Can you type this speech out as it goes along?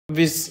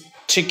with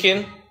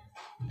chicken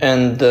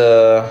and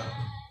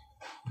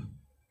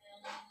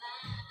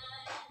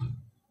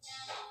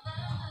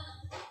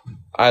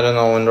I don't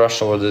know in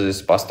Russia what it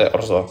is, pasta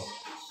or so.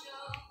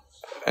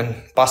 And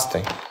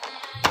pasta.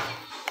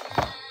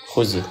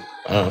 Who's it?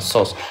 I don't know,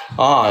 sauce.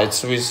 Ah,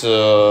 it's with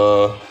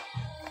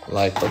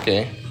like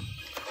okay.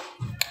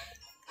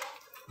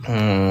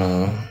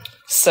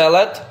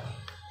 Salad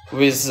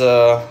with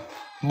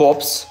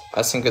bobs.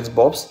 I think it's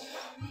bobs,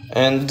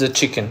 and the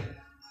chicken.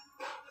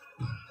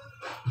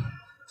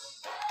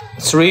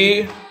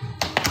 3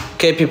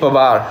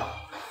 capybara.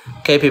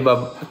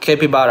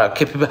 Capybara.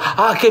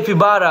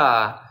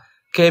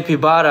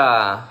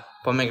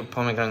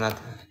 Pomegranate.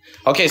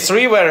 Okay,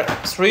 3 were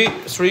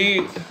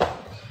 3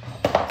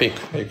 pick.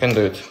 You can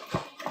do it.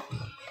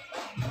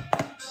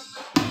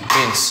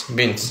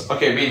 Beans.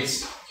 Okay,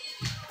 beans.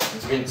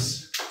 It's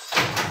beans.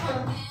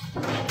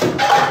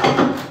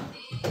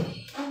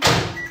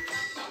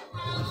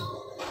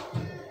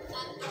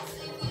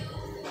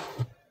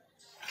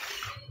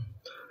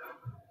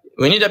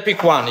 We need to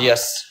pick one.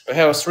 Yes, we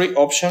have 3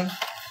 options.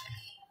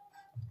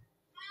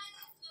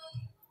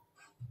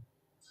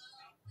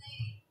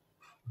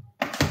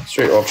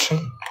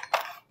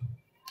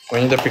 We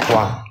need to pick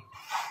one.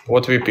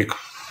 What we pick?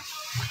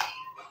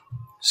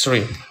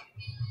 3.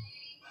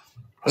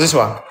 This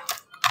one.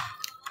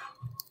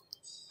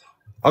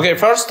 Okay,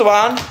 first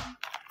one.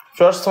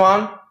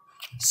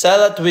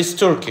 Salad with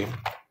turkey,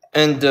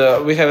 and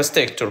we have a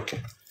steak turkey.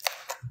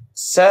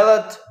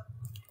 Salad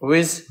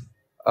with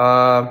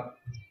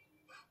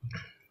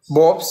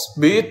bobs,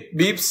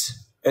 beefs,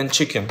 and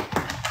chicken,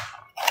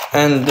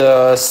 and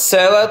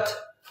salad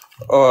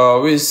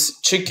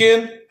with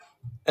chicken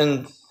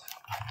and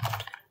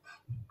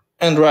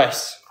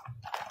rice.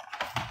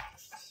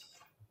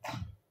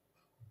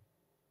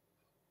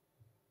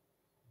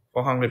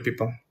 For hungry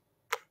people.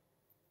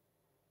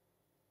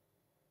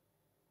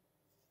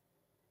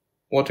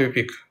 What do we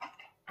pick?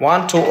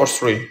 1, 2, or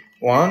 3?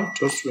 1,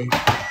 2, 3.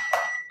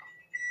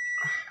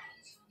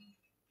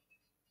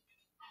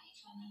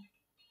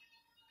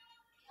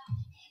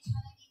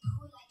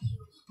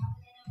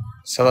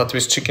 Salad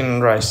with chicken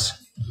and rice.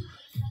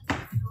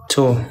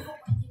 2.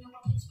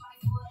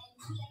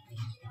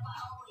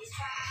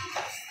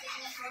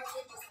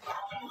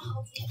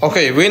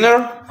 Okay,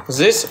 winner,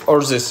 this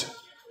or this?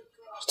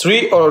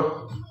 3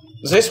 or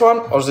this one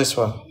or this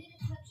one?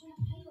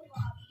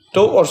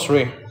 2 or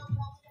 3?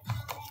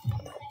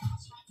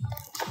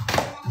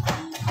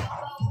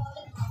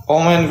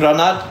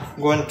 Pomegranate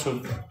going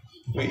to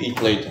we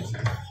eat later.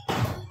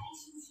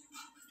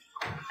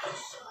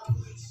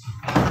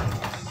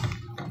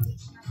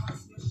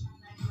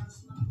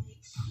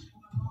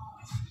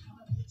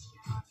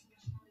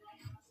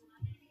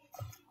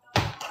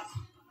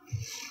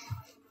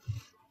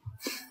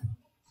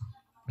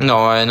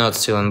 No, I'm not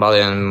still in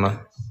Bali.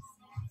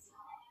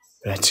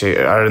 Let's see,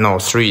 I don't know,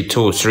 3,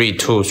 2, 3,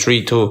 2,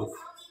 3, 2.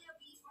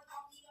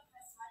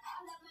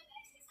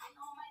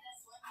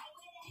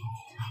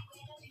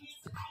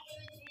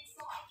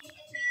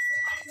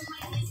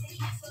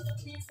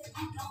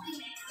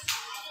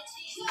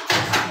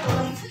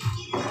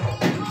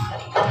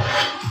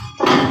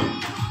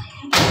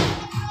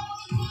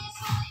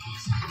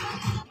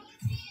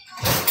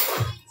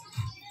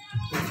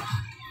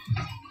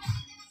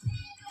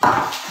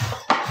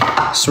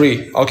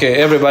 Three.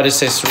 Okay, everybody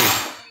says 3.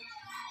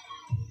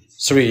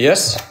 3,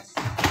 yes?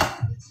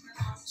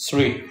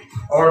 3.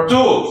 Or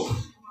 2.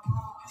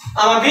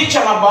 I'm a bitch,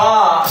 I'm a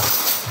boss.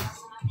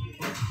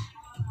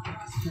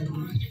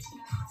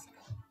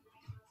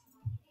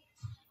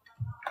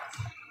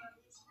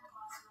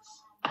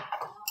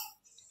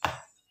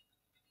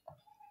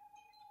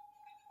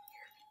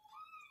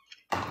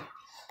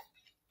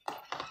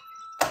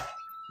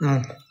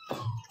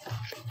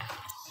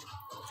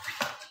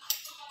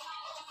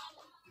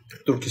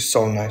 Turkey is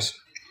so nice.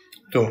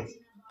 2.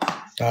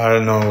 I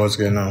don't know what's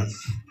going on.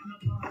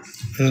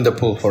 In the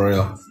pool for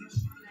real.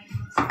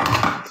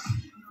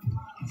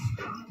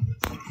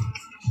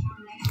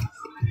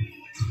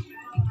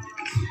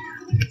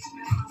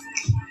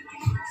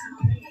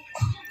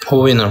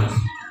 Who winner?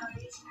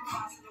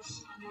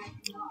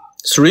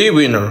 3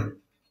 winner.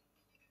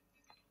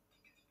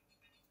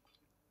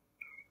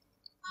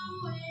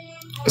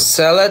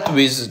 Salad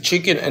with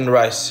chicken and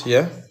rice,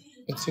 yeah?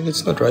 I think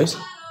it's not rice.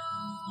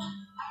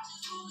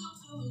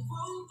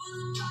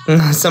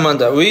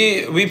 Samantha,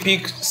 we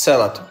pick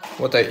salad.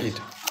 What I eat?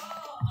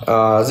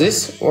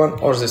 This one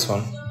or this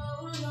one?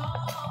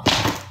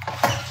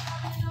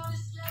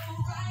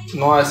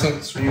 No, I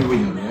think 3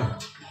 winner. Yeah,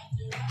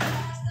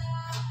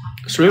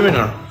 3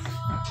 winner.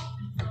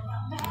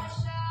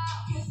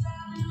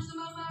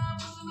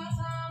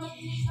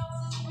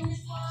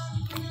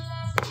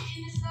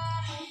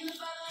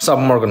 What's up,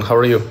 Morgan? How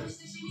are you?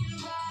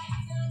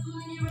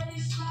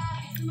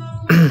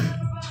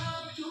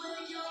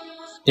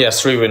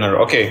 Yes, 3 winner.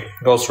 Okay,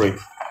 go 3.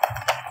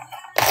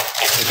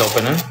 Let's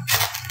open it.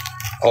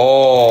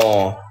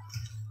 Oh.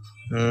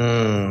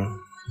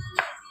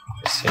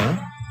 Let's see.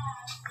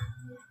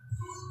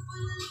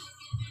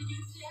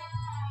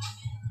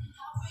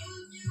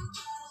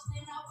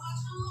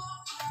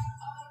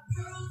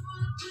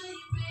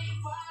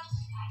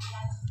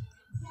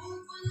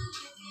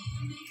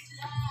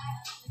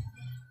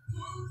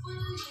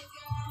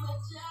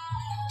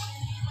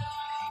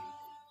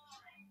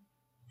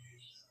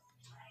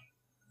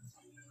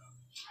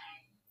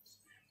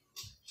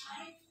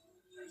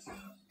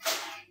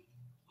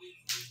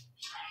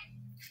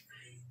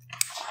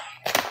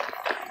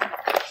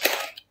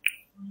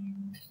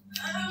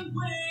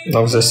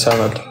 Love the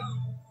salad.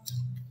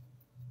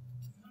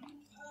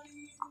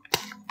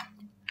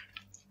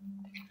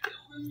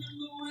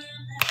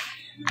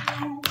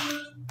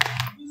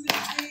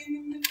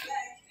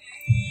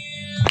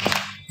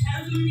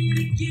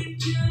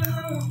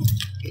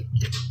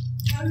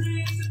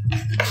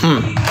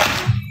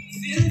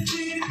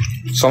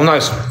 So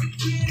nice.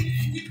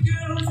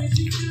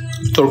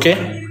 Turkey.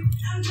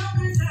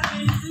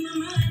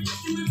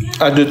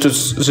 I do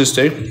this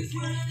day.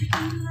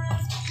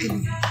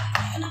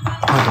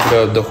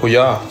 Такая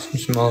дохуя, в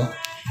смысле мало.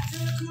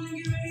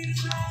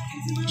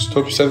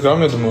 150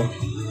 грамм, я думаю.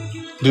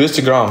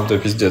 200 грамм, да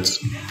пиздец.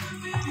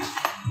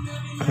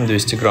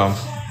 200 грамм.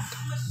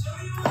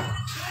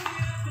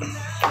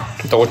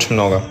 Это очень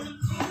много.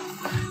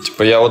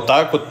 Типа я вот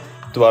так вот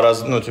 2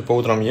 раза, ну типа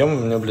утром ем, у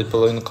меня, блядь,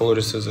 половина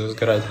калорий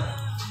сгорает.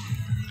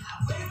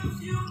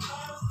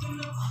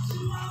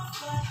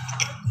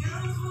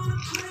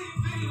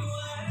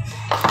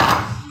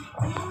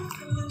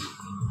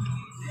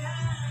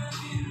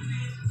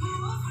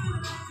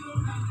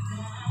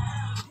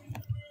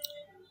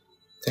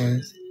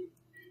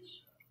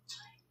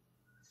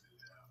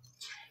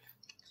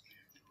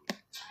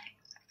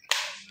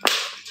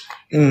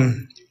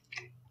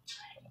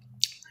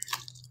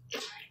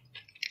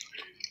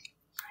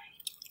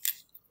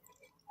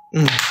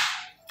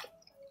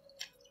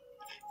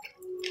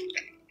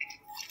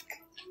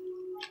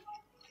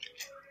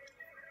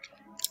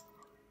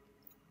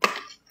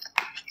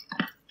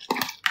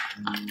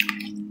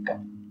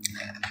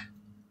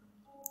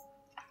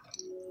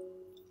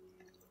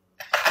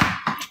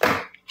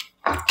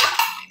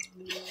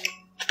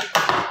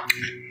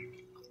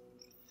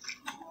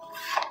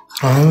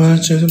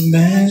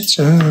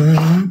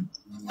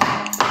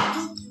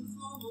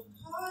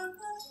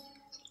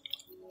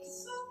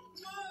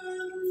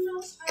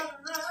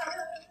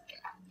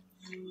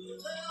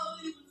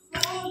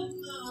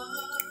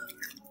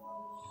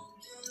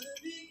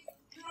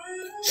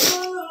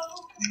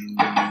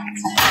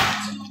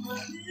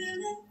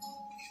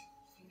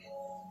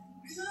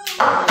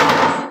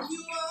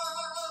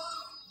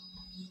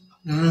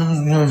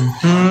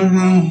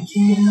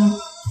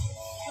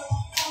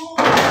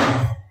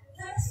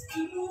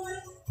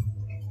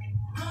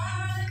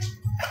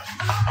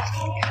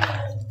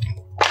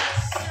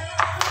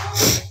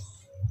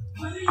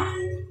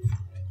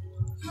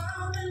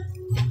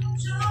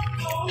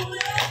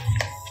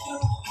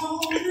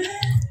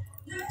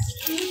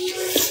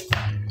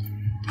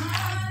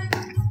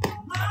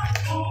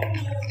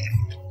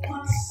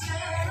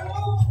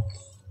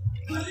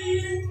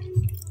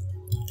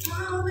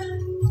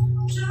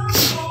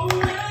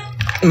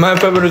 My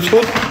favorite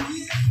food?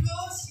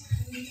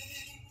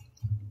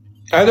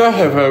 I don't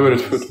have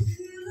favorite food.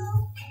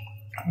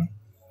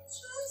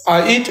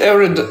 I eat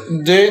every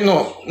day,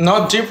 no,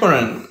 not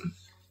different.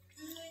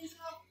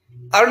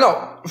 I don't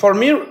know, for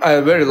me, I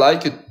very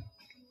like it.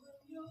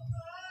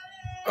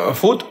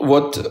 Food,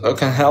 what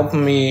can help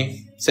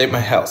me save my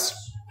health.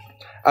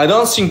 I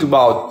don't think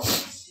about,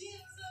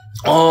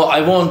 oh,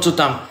 I want to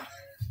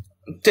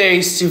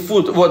tasty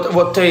food,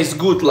 what tastes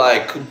good,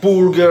 like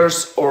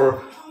burgers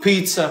or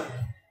pizza.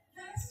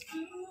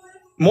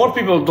 More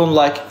people don't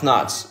like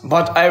nuts,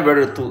 but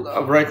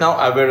right now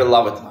I very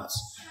love it nuts.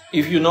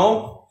 If you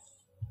know,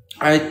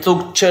 I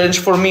took challenge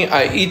for me.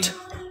 I eat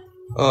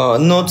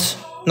nuts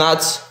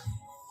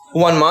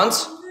 1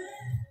 month,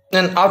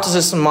 and after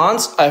this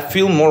month I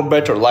feel more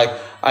better. Like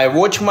I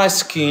watch my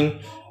skin.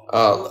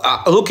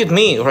 Look at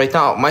me right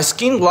now. My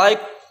skin like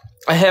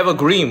I have a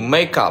green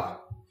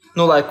makeup.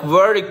 No, like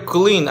very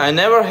clean. I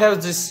never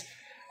have this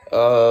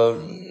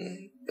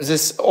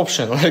this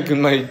option like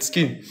in my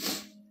skin.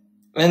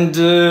 And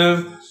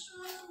of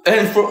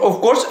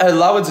course I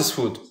love this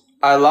food.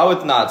 I love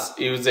it nuts.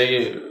 If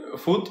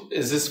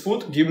this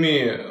food give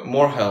me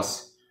more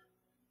health,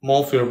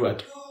 more feel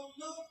better.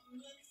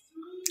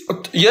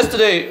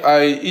 Yesterday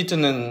I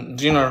eaten in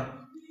dinner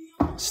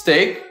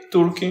steak,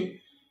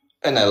 turkey,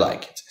 and I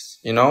like it.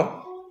 You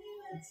know,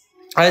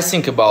 I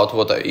think about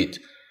what I eat.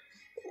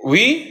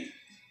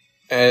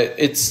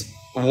 It's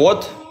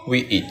what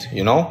we eat.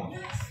 You know,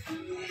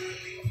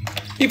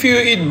 if you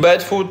eat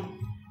bad food,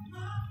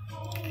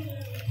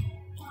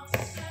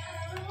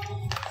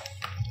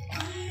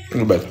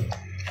 bad.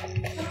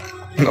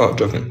 No,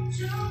 joking.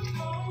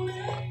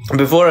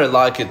 Before I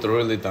like it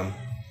really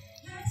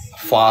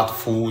fat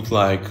food,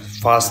 like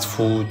fast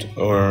food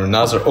or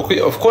another. Okay,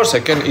 of course I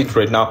can eat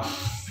right now.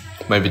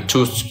 Maybe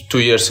two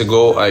years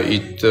ago I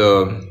eat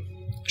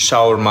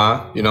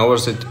shawarma. You know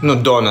what's it? No,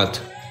 donut.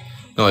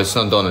 No, it's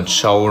not donut.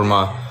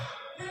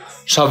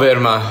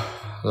 Shawarma,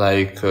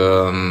 like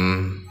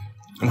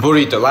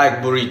burrito,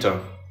 like burrito.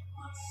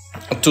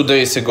 2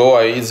 days ago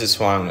I eat this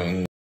one.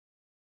 And,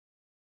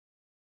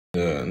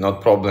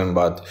 not problem,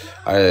 but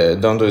I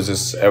don't do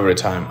this every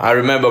time. I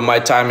remember my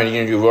time in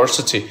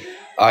university.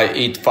 I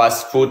eat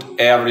fast food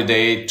every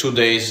day, 2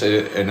 days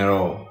in a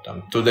row.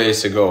 2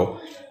 days ago,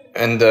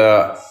 and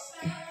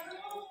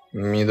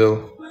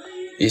Middle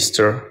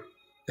Eastern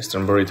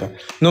burrito.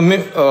 No,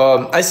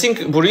 I think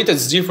burrito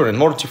is different,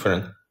 more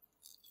different.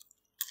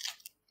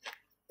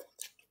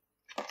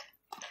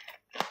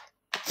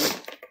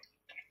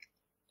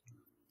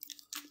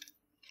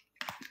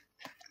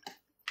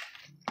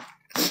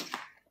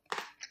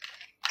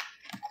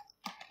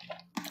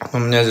 У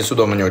меня здесь у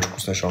дома не очень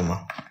вкусная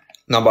шаурма.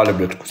 На Бали,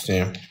 блядь,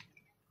 вкуснее.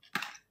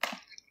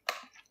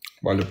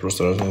 В Бали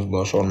просто разнос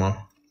была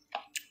шаурма.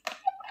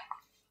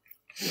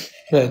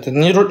 Да, это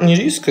не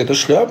риск, это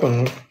шляпа,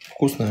 но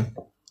вкусная.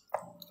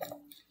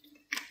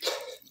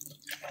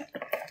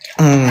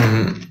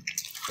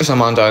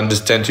 Samantha, I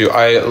understand you.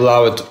 I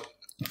loved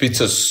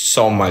pizza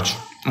so much.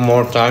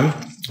 More time.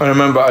 I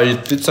remember I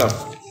eat pizza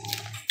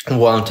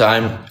one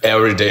time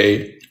every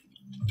day,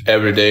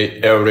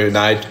 every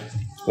night.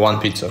 One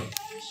pizza.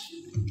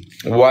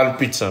 One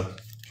pizza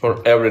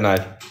for every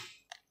night.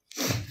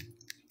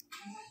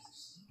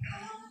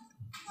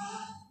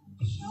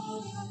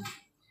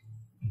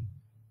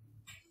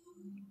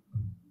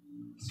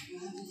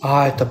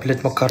 А, это,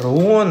 блядь,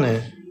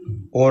 макароны.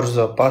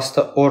 Орзо,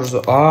 паста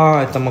орзо.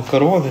 А, это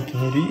макароны, это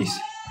не рис.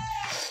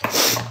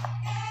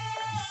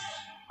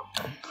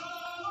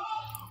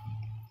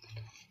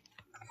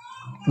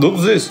 Look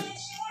this.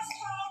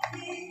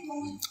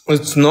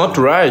 It's not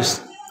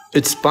rice.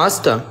 It's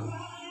pasta.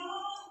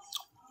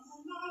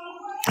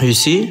 You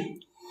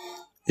see?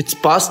 It's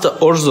pasta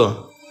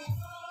orzo.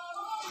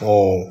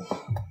 Oh.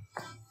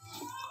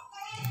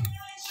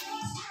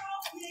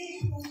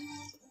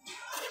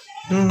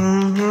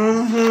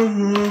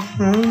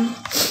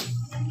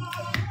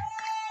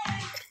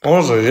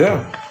 Orzo,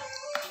 yeah.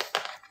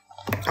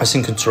 I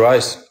think it's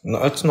rice.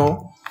 No, it's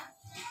no.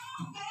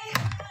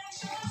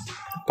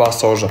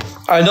 Pasta orzo.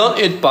 I don't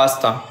eat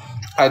pasta.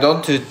 I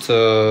don't eat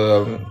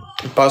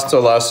pasta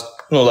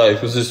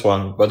like this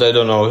one, but I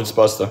don't know it's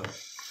pasta.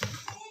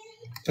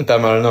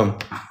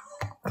 Tamarino,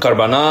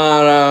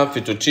 carbonara,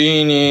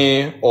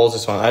 fettuccine, all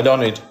this one. I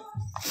don't eat.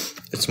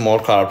 It's more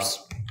carbs.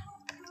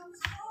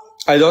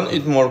 I don't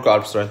eat more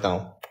carbs right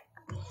now.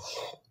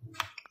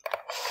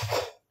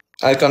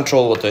 I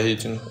control what I'm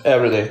eating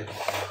every day.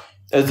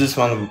 And this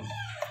one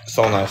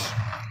so nice.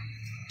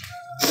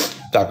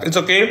 Так, it's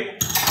okay.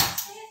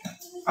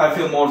 I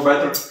feel more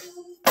better.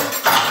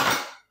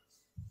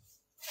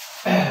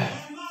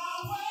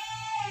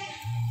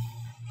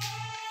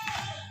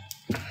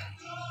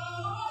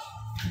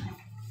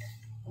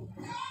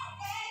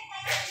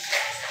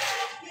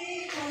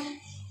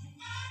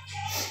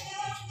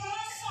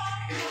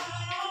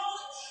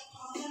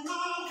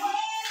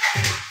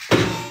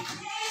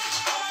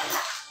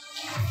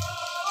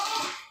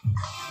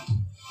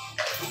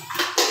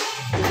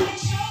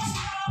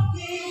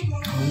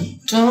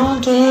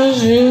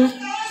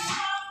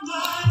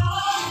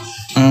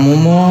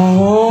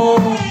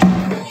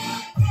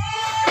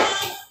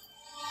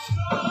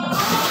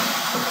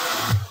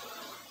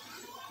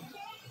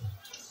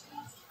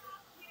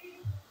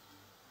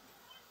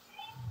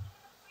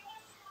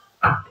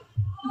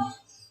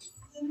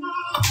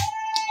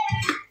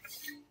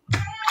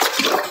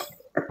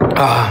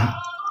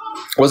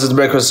 Was it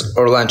breakfast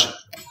or lunch?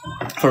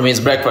 For me,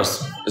 it's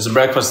breakfast. It's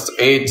breakfast.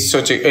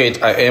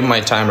 8:38 a.m. my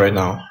time right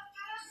now.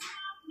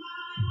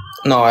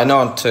 No, I'm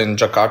not in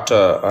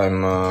Jakarta.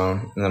 I'm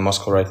in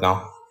Moscow right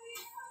now.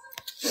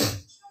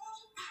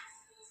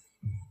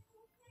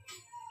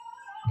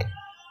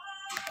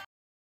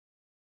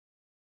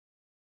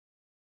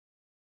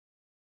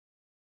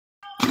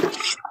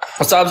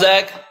 What's up,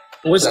 Zach?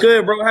 What's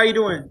good, bro? How you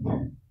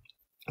doing?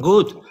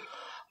 Good.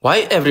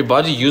 Why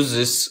everybody use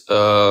this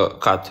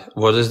cut?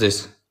 What is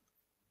this?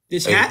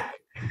 This hat?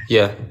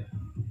 Yeah.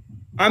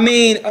 I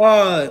mean,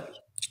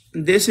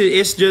 this is,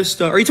 it's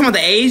just, are you talking about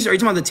the A's? Are you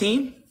talking about the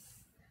team?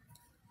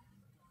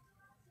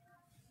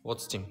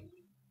 What's team?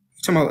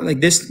 You talking about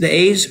like this, the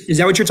A's? Is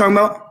that what you're talking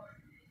about?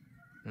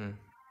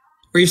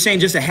 Or you're saying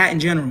just a hat in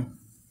general?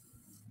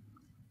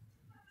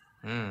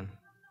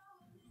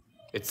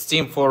 It's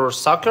team for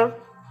soccer?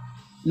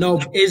 No,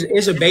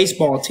 it's a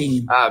baseball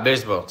team. Ah,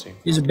 baseball team.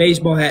 It's a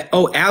baseball hat.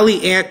 Oh,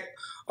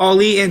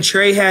 Ali and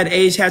Trey had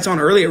A's hats on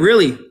earlier.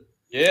 Really?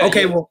 Yeah.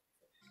 Okay, yeah. well,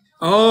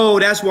 oh,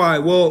 that's why.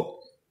 Well,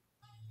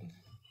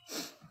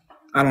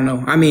 I don't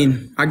know. I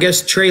mean, I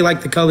guess Trey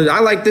liked the colors. I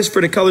like this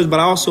for the colors, but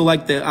I also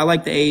like the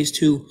A's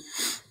too.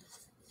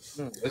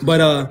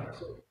 But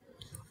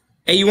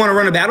hey, you want to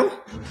run a battle?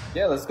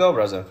 Yeah, let's go,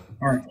 brother.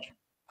 All right.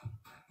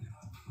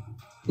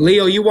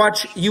 Leo, you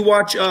watch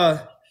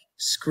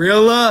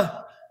Skrilla?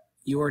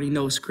 You already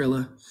know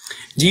Skrilla.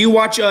 Do you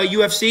watch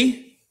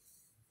UFC?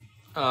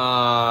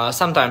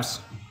 Sometimes.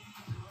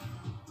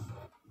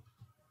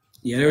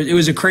 Yeah, it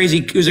was a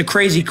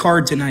crazy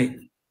card tonight.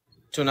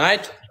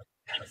 Tonight?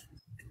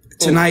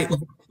 Tonight,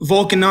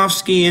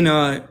 Volkanovski and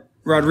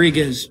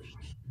Rodriguez.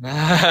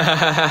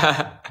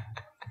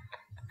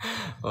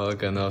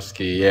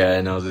 Volkanovski, yeah,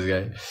 I know this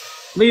guy.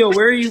 Leo,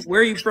 where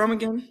are you from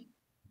again?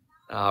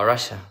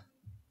 Russia.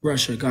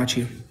 Russia, got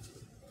you.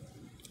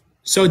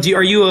 So,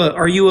 are you a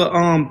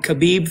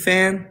Khabib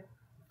fan?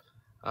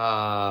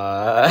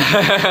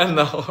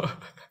 No.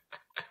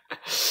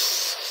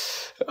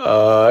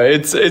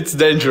 It's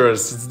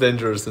dangerous. It's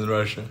dangerous in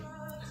Russia.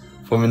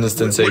 For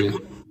minister saying.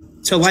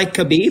 To like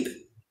Khabib?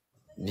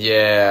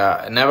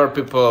 Yeah, never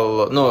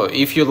people. No,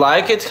 if you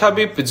like it,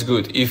 Habib, it's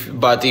good.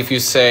 But if you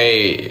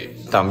say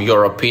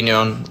your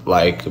opinion,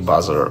 like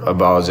buzzer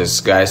about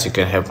these guys, you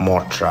can have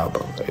more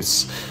trouble.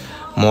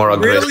 more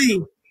aggressive.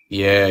 Really?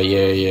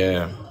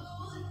 Yeah.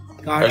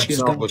 Gotcha. It's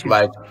not good.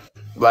 Gotcha.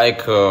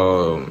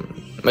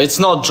 It's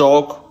not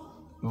joke,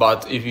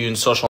 but if you in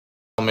social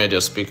media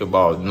speak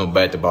about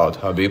bad about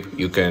Habib,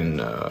 you can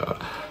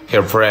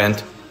her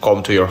friend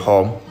come to your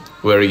home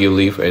where you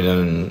live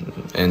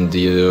and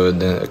you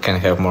then can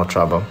have more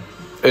trouble.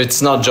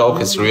 It's not joke.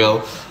 It's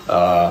real.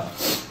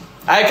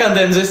 I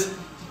condemn this,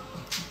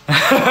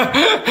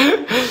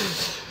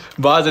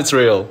 but it's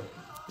real.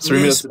 It's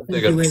real. Yes,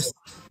 ridiculous.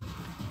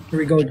 Here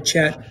we go,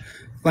 chat.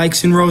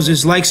 Likes and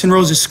roses,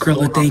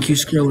 Skrilla. Thank you,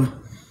 Skrilla.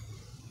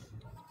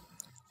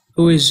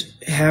 Who is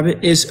Habit?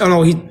 Oh no,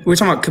 we're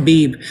talking about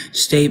Khabib.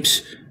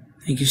 Stapes.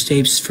 Thank you,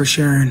 Stapes, for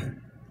sharing.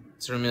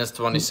 3 minutes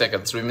 20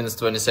 seconds. 3 minutes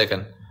 20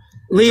 seconds.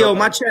 Leo,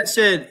 my chat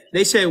said,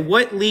 they said,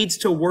 what leads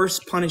to worse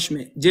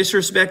punishment?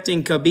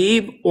 Disrespecting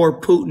Khabib or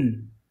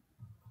Putin?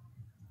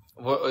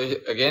 What,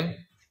 again?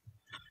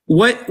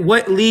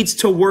 What leads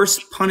to worse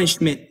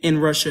punishment in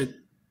Russia?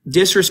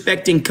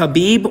 Disrespecting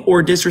Khabib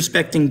or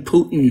disrespecting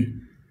Putin?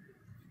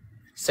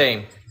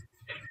 Same.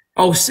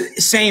 Oh,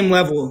 same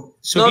level.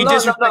 So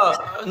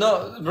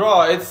No,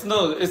 bro. It's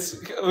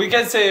we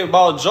can say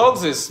about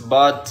jokes,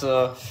 but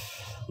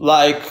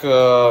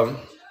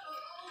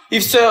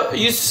if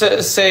you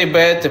say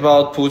bad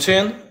about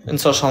Putin in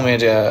social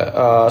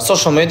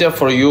media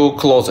for you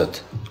close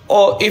it.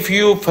 Or if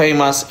you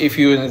famous, if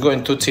you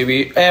going to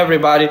TV,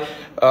 everybody,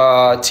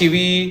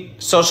 TV,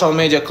 social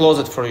media close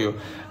it for you,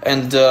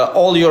 and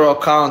all your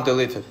account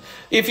deleted.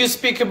 If you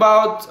speak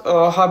about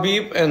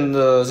Habib and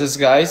these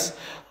guys,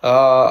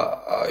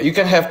 you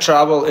can have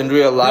trouble in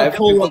real life.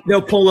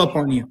 They'll pull up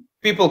on you.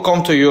 People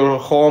come to your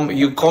home,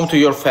 you come to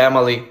your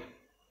family,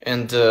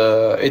 and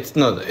it's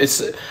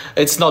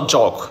not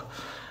joke.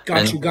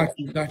 Got you.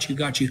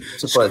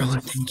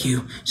 Skrilla, thank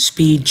you.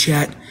 Speed,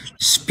 chat.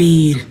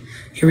 Speed.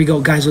 Here we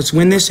go, guys. Let's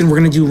win this, and we're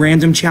gonna do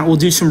random chat. We'll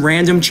do some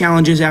random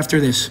challenges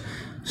after this.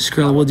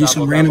 Skrilla, we'll do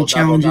some random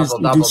challenges.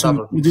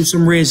 We'll do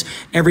some Riz.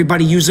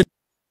 Everybody use it.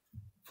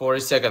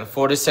 40 seconds.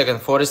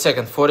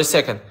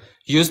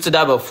 Use the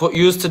double.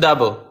 Use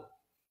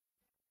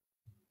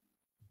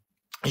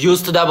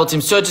the double,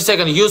 team. 30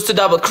 seconds. Use the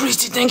double.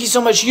 Christy, thank you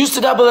so much. Use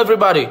the double,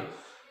 everybody.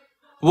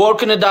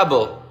 Work in a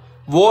double.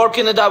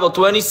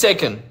 20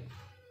 seconds.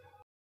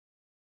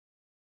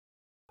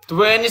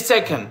 20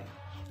 seconds.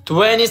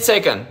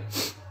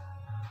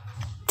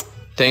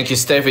 Thank you,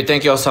 Steffi.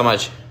 Thank you all so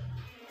much.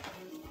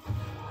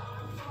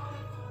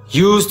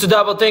 Use the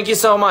double. Thank you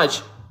so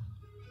much.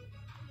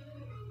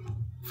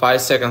 5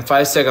 seconds.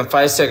 5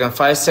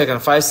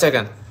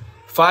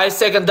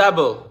 second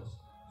double.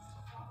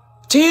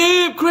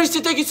 Team Christy,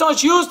 thank you so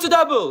much. Use the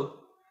double.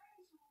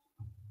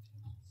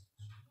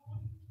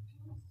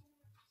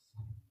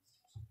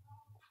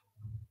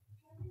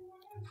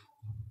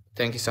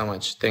 Thank you so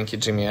much. Thank you,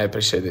 Jimmy. I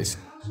appreciate this.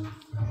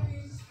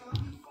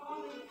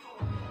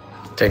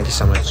 Thank you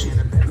so much.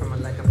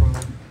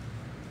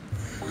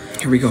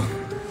 Here we go.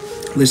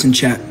 Listen,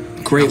 chat.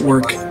 Great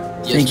work.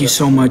 Yes, thank you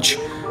so much.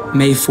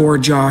 May 4,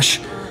 Josh.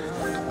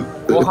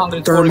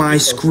 Thermi,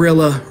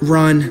 Skrilla,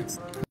 run.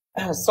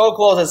 So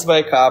close, let's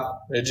wake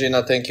up.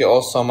 Regina, thank you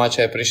all so much.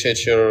 I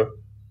appreciate your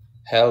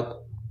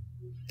help.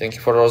 Thank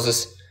you for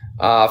roses.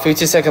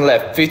 50 seconds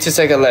left. 50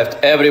 seconds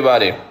left.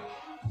 Everybody.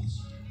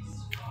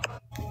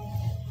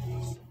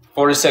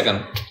 40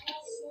 seconds.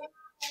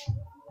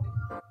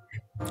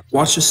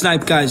 Watch the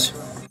snipe, guys.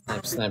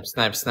 Snipe.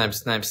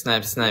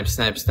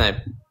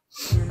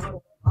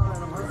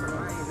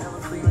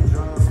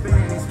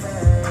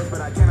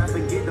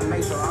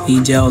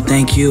 Edel,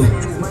 thank you.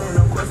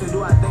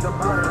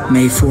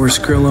 May 4,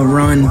 Skrilla,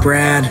 run.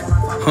 Brad,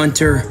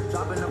 Hunter,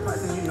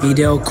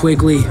 Edel,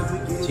 Quigley,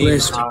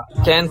 List.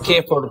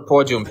 10K for the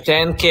podium.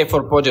 10K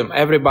for podium.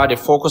 Everybody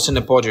focus in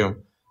the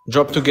podium.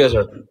 Drop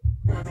together.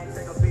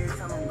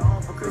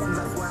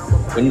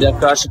 In the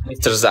crash,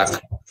 Mr.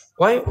 Zach.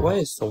 Why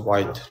is so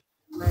white?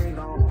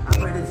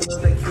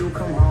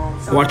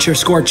 Watch your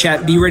score,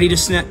 chat. Be ready to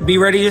snap. Be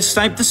ready to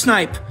snipe the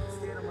snipe.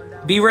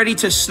 Be ready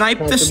to snipe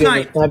the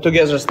snipe. Snipe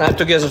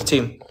together,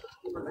 team.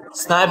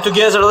 Snipe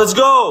together. Let's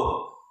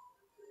go.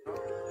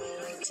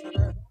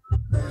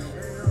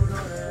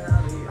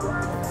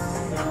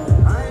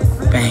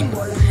 Bang.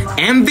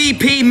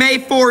 MVP May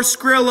 4,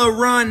 Skrilla,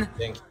 run.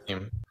 Thank you,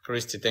 team.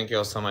 Christy, thank you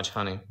all so much,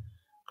 honey.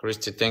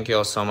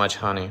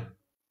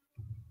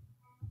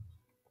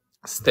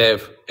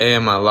 Steph,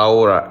 Emma,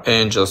 Laura,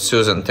 Angel,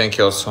 Susan, thank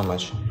you all so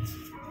much.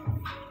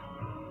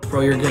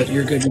 Bro, you're good.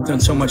 You've done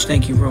so much.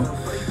 Thank you, bro.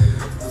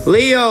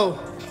 Leo.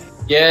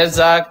 Yes,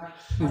 Zach.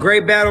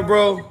 Great battle,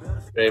 bro.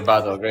 Great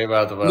battle,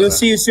 brother. We'll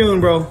see you soon,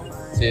 bro.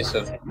 See you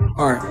soon.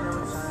 All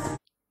right.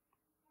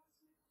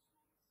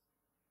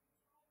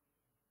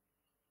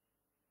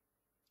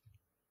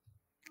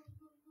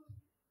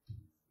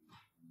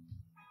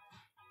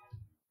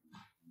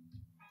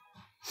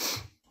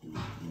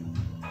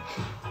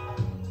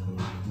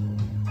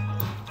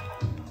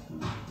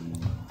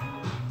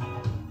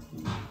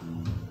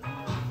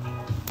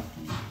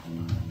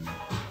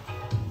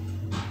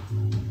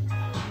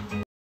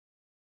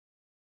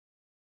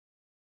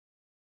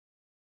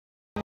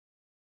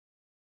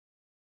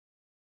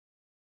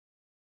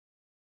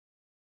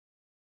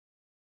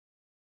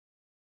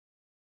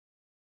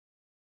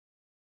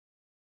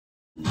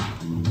 You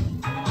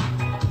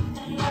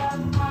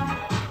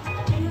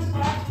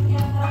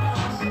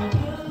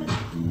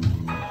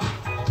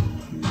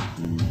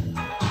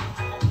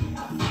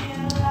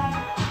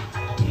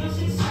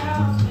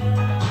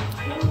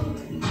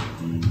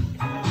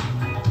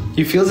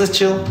feel the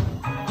chill?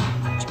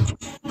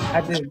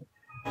 I do.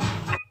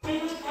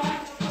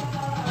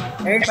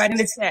 Everybody in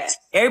the chat.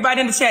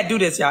 Everybody in the chat do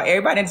this, y'all.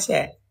 Everybody in the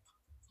chat.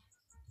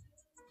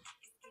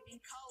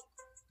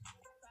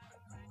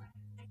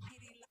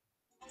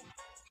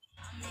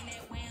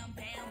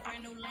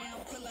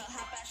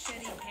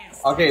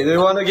 Okay, do you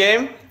want a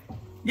game?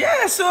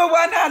 Yeah, sure.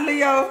 Why not,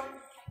 Leo?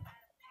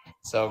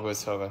 So good,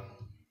 so good.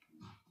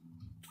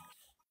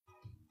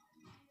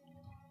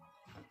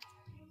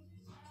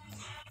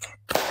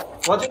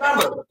 What's your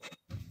number?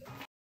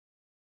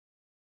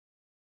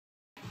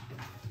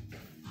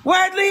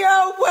 What,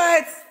 Leo?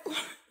 What?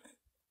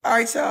 All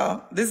right,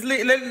 y'all. This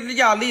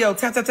y'all, Leo,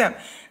 tap, tap, tap.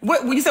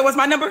 What you said? What's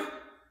my number?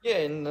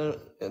 Yeah,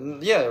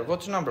 yeah.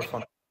 What's your number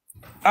phone?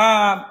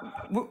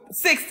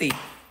 60.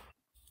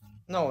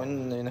 No,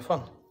 in the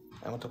phone.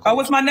 I want to Oh, call.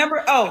 what's my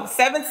number? Oh,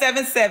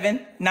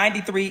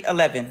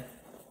 777-9311.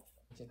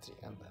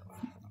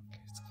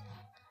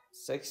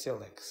 Sexy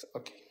legs.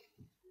 Okay.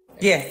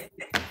 Yeah.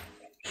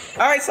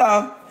 All right,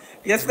 y'all.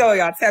 Let's go,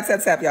 y'all. Tap,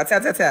 tap, tap, y'all.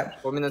 Tap, tap, tap.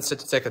 4 minutes,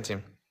 30 seconds,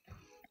 team.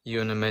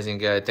 You're an amazing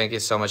guy. Thank you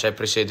so much. I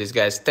appreciate this,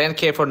 guys.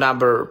 10K for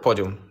number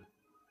podium.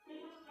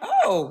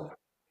 Oh,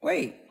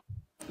 wait.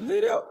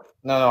 Leo.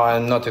 No,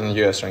 I'm not in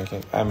US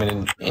ranking. I'm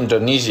in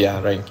Indonesia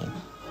ranking.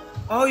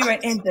 Oh, you're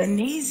in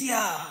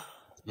Indonesia.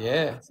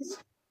 Yes.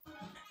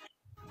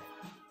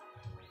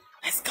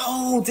 Let's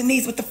go.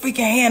 Denise with the freaking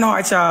hand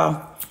heart,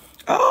 y'all.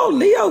 Oh,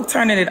 Leo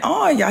turning it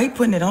on, y'all. He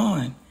putting it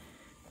on.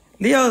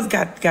 Leo's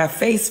got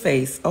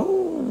face.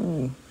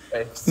 Oh.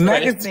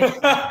 Magazine.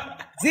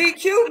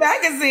 GQ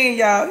magazine,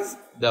 y'all.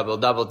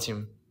 Double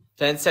team.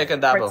 10-second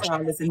double.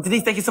 Right, listen,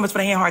 Denise, thank you so much for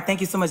the hand heart.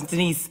 Thank you so much,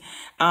 Denise.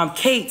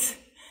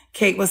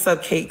 Kate, what's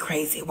up, Kate?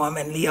 Crazy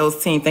woman,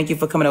 Leo's team. Thank you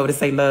for coming over to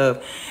say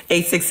love.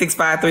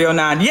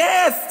 8665309.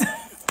 Yes!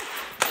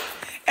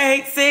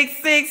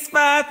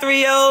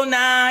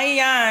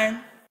 8665309.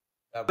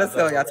 Let's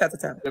go, y'all. Tap, tap,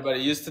 tap.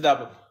 Everybody used to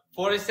double.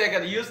 40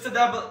 seconds. Used to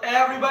double.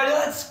 Everybody,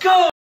 let's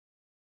go!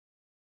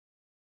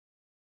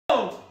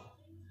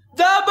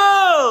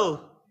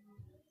 Double!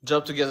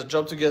 Drop together,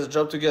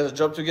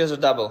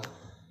 double.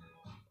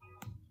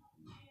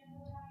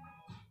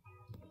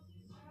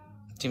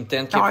 Team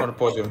 10K for the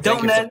podium.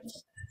 Don't let.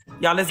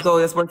 Y'all, let's go.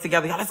 Let's work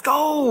together. Y'all, let's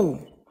go.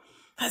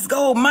 Let's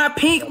go. My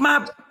pink,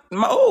 my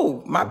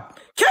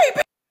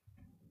KB.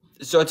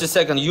 So it's a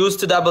second. Use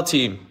to double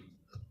team.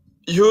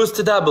 Use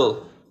to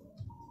double.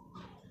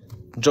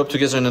 Drop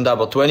together in a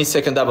double.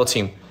 20-second double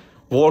team.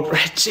 Work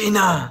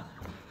Regina.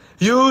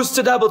 Use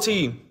to double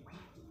team.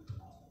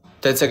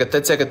 10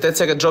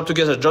 seconds. Drop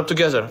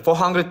together.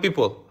 400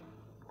 people.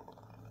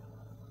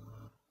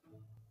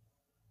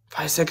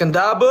 5-second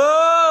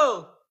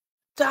double.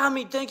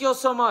 Tommy, thank you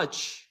so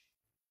much.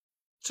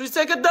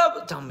 3-second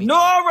double. Tommy.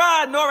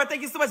 Nora,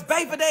 thank you so much.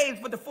 Bay for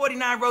days with the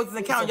 49 roses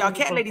and count, y'all.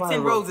 Cat Lady,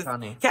 10 roses.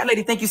 Cat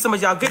Lady, thank you so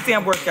much, y'all. Good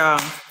damn work,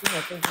 y'all.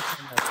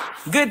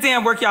 Good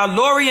damn work, y'all.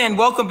 Lorian,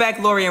 welcome back,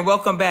 Lorian.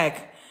 Welcome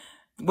back,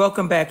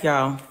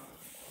 y'all.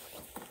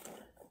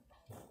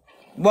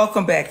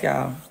 Welcome back,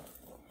 y'all.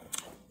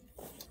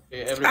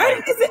 Okay, Is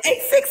it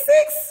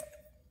 866?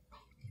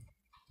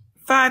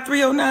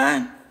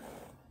 5309?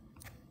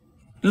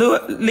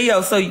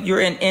 Leo, so you're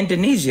in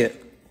Indonesia?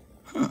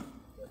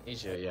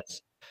 Indonesia,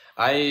 yes.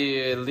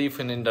 I live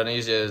in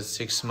Indonesia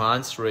 6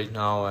 months right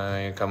now.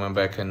 I'm coming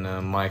back in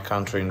my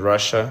country in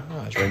Russia.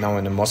 Right now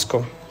in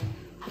Moscow.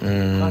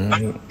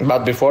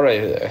 But before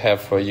I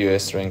have a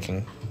US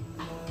ranking.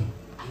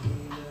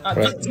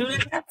 Do you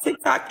have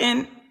TikTok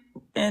in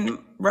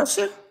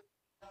Russia?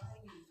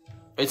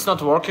 It's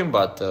not working,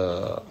 but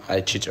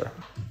I cheater.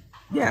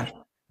 Yeah.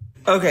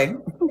 Okay.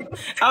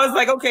 I was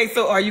like, okay,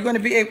 so are you going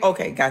to be able?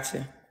 Okay,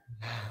 gotcha.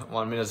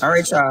 1 minute. All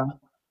right, y'all.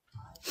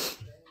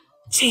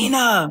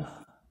 Gina,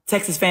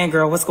 Texas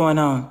fangirl, what's going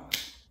on?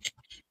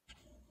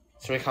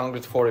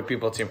 340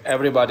 people team.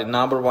 Everybody,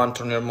 #1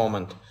 turnier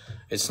moment.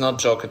 It's not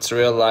joke, it's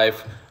real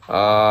life.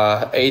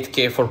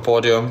 8K for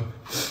podium.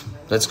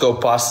 Let's go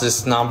past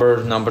this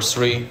number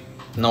 3.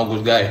 No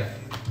good guy.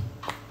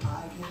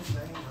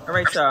 All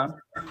right, y'all.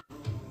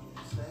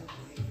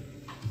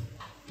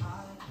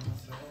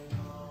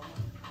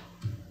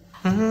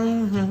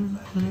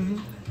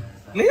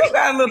 Leo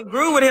got a little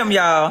groove with him,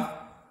 y'all.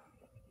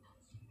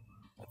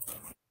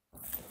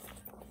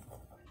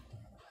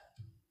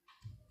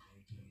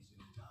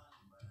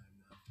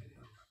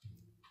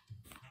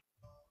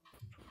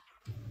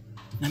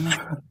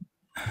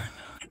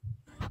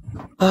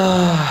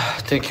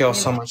 Thank you all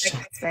so much.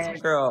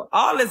 Girl,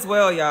 all is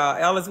well, y'all.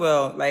 All is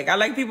well. Like, I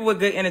like people with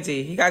good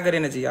energy. He got good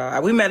energy,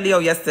 y'all. We met Leo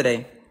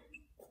yesterday.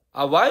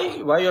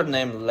 Why your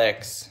name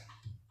Leggz?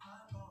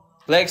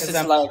 Leggz is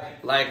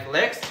like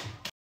Leggz?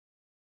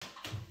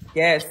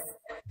 Yes.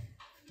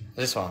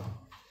 This one.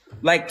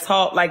 Like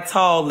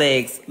tall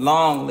legs,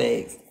 long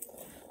legs.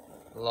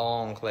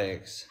 Long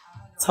legs.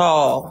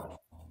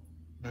 Tall.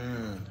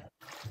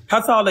 How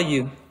tall are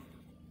you?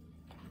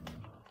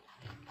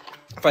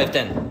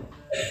 5'10".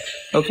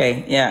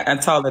 Okay, yeah, I'm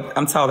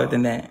taller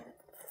than that.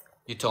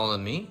 You taller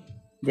than me?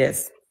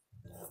 Yes.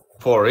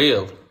 For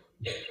real?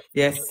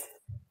 Yes.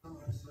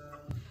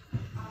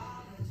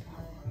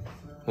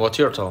 What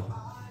you're tall?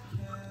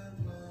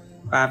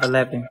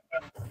 5'11".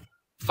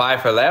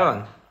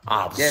 5'11".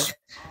 Ah, Yes.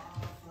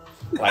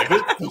 like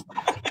it.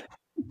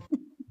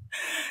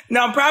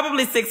 No, I'm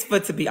probably 6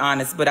 foot to be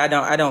honest, but I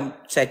don't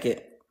check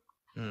it.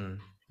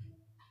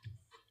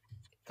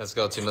 Let's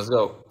go, team. Let's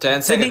go.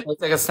 10 seconds. Let's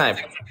take a snipe.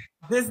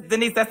 This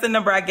Denise, that's the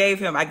number I gave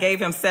him. I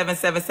gave him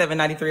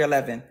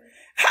 777-9311.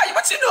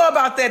 What you know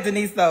about that,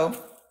 Denise? Though,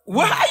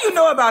 how you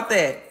know about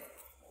that?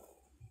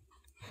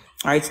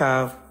 All right,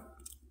 child.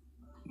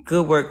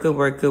 Good work. Good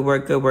work. Good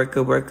work. Good work.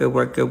 Good work. Good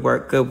work. Good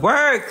work. Good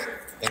work.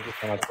 Thank you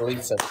so much,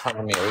 Lisa,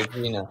 Tommy,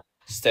 Regina,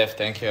 Steph.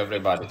 Thank you,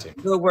 everybody, team.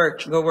 Good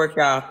work. Good work,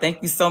 y'all.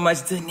 Thank you so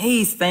much,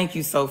 Denise. Thank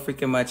you so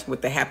freaking much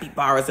with the happy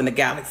bars in the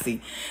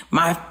galaxy.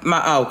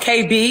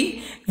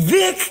 KB,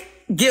 Vic,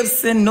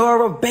 Gibson,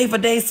 Nora, Baby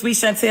Day, Sweet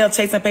Chantel,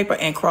 Chasing Paper,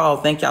 and Crawl.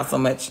 Thank y'all so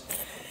much.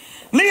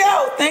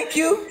 Leo, thank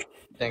you.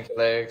 Thank you,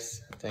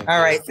 Leggz. Thank All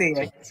you. right, see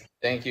you.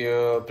 Thank you.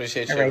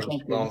 Appreciate All your right,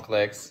 thank you. long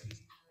legs.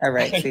 All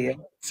right, see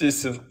you. See you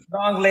soon.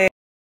 Long leg.